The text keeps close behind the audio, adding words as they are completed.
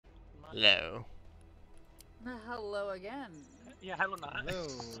Hello. Hello again. Yeah, hello, not. Hello.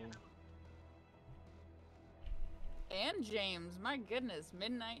 And James, my goodness,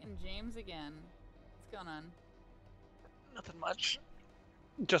 Midnight and James again. What's going on? Nothing much.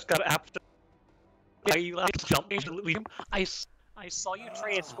 Just got after. You jumped into leave him. I saw you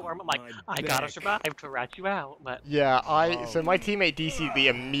transform. I'm like, I gotta survive to rat you out. But Yeah, so my teammate DC'd the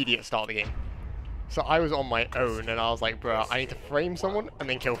immediate start of the game. So I was on my own, and I was like, bro, I need to frame someone and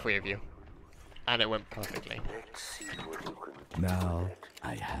then kill 3 of you. And it went perfectly. Now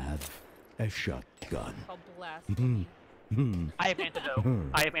I have a shotgun. Called blasphemy. I have antidote.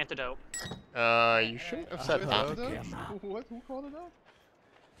 I have antidote. You shouldn't have said that. What? Who called it out?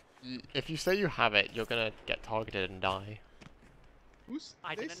 If you say you have it, you're gonna get targeted and die.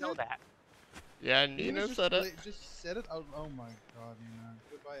 I didn't know that. Yeah, Nina said it. Just said it out. Oh my god, Nina.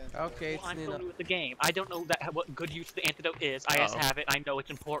 Goodbye. Okay, Well, I'm Nina. familiar with the game. I don't know that what good use of the antidote is. I just have it. I know it's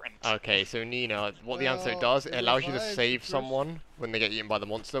important. Okay, so Nina, what the antidote does, it allows you to save someone when they get eaten by the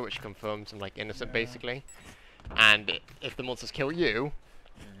monster, which confirms them like innocent, basically. And if the monsters kill you,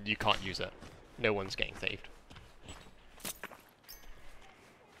 you can't use it. No one's getting saved.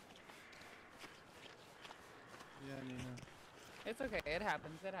 Yeah, Nina. It's okay, it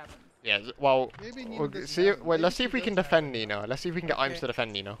happens, it happens. Yeah, well, Maybe Nina doesn't see, have it. wait, let's see Maybe if we she can does defend have it. Nina. Let's see if we can get Imes to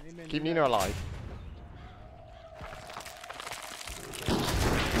defend Nina. Maybe Keep Nina- Nina alive.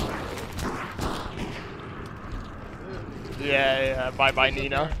 Yeah, bye-bye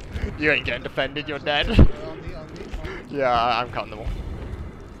Nina. You ain't getting defended, you're dead. On me. Yeah, I'm cutting them off.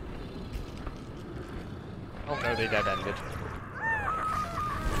 Oh no, they dead ended.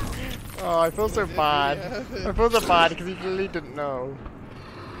 Oh, I feel so bad. I feel so bad because he really didn't know.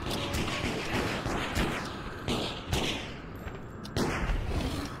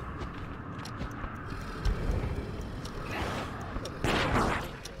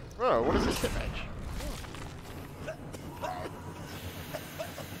 Bro, what is this hit edge?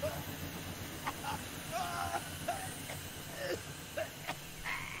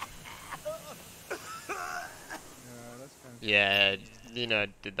 Yeah, Nina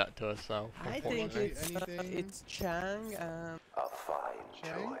did that to herself. I think Anything? it's Chang and A fine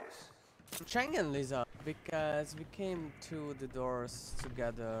Chang? choice. Chang and Lisa because we came to the doors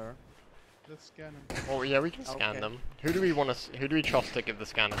together. Let's scan him. Oh yeah, we can scan them. Who do we want to? Who do we trust to give the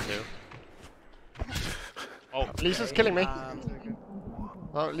scanner to? Oh, Lisa's killing me.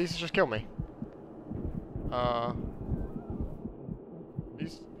 Oh, Lisa just killed me.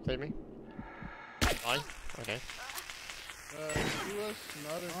 Please save me. Fine. Okay. She was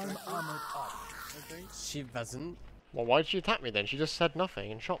not infected, I think. She wasn't. Well, why did she attack me then? She just said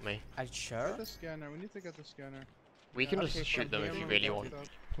nothing and shot me. Are you sure? Get the scanner. We need to get the scanner. We can just okay, shoot them if you really want.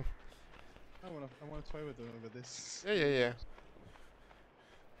 I wanna toy with this. Yeah.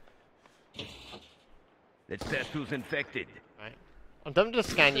 Let's test who's infected. Right. I'm tempted to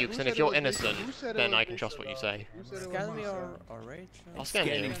scan you, because then if you're Who said it was innocent, then I can trust what you say. Who said it was Scan me Lisa? or Rachel? I'll scan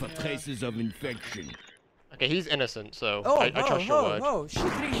Scanning you. for traces of infection. Okay, he's innocent, so Oh, I trust your word. Oh, she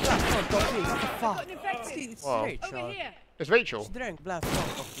drank blood front of me. What the fuck? It's Whoa. Rachel. It's Rachel. She drank blood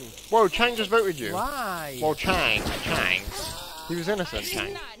front of me. Whoa, Chang just voted you. Why? Well, Chang. He was innocent,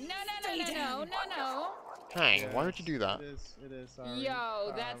 Chang. No. Chang, why would you do that? It is, sorry.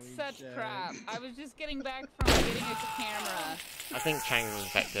 Yo, that's Sorry, such Jen. crap. I was just getting back from getting a camera. I think Chang was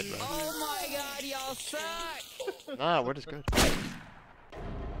infected, bro. Oh my god, y'all suck! Nah, word is good.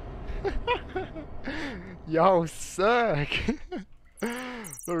 Yo, suck!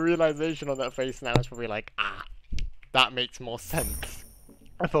 The realization on that face now is probably like, ah, that makes more sense.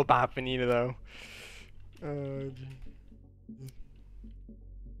 I feel bad for Nina though.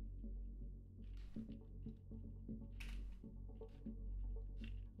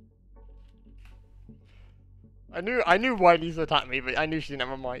 I knew why Lisa attacked me, but I knew she didn't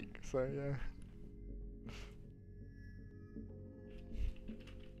have a mic, so yeah.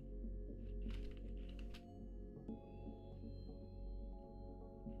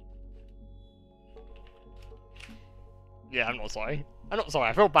 Yeah, I'm not sorry. I'm not sorry.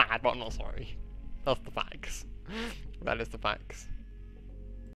 I feel bad, but I'm not sorry. That's the facts. That is the facts.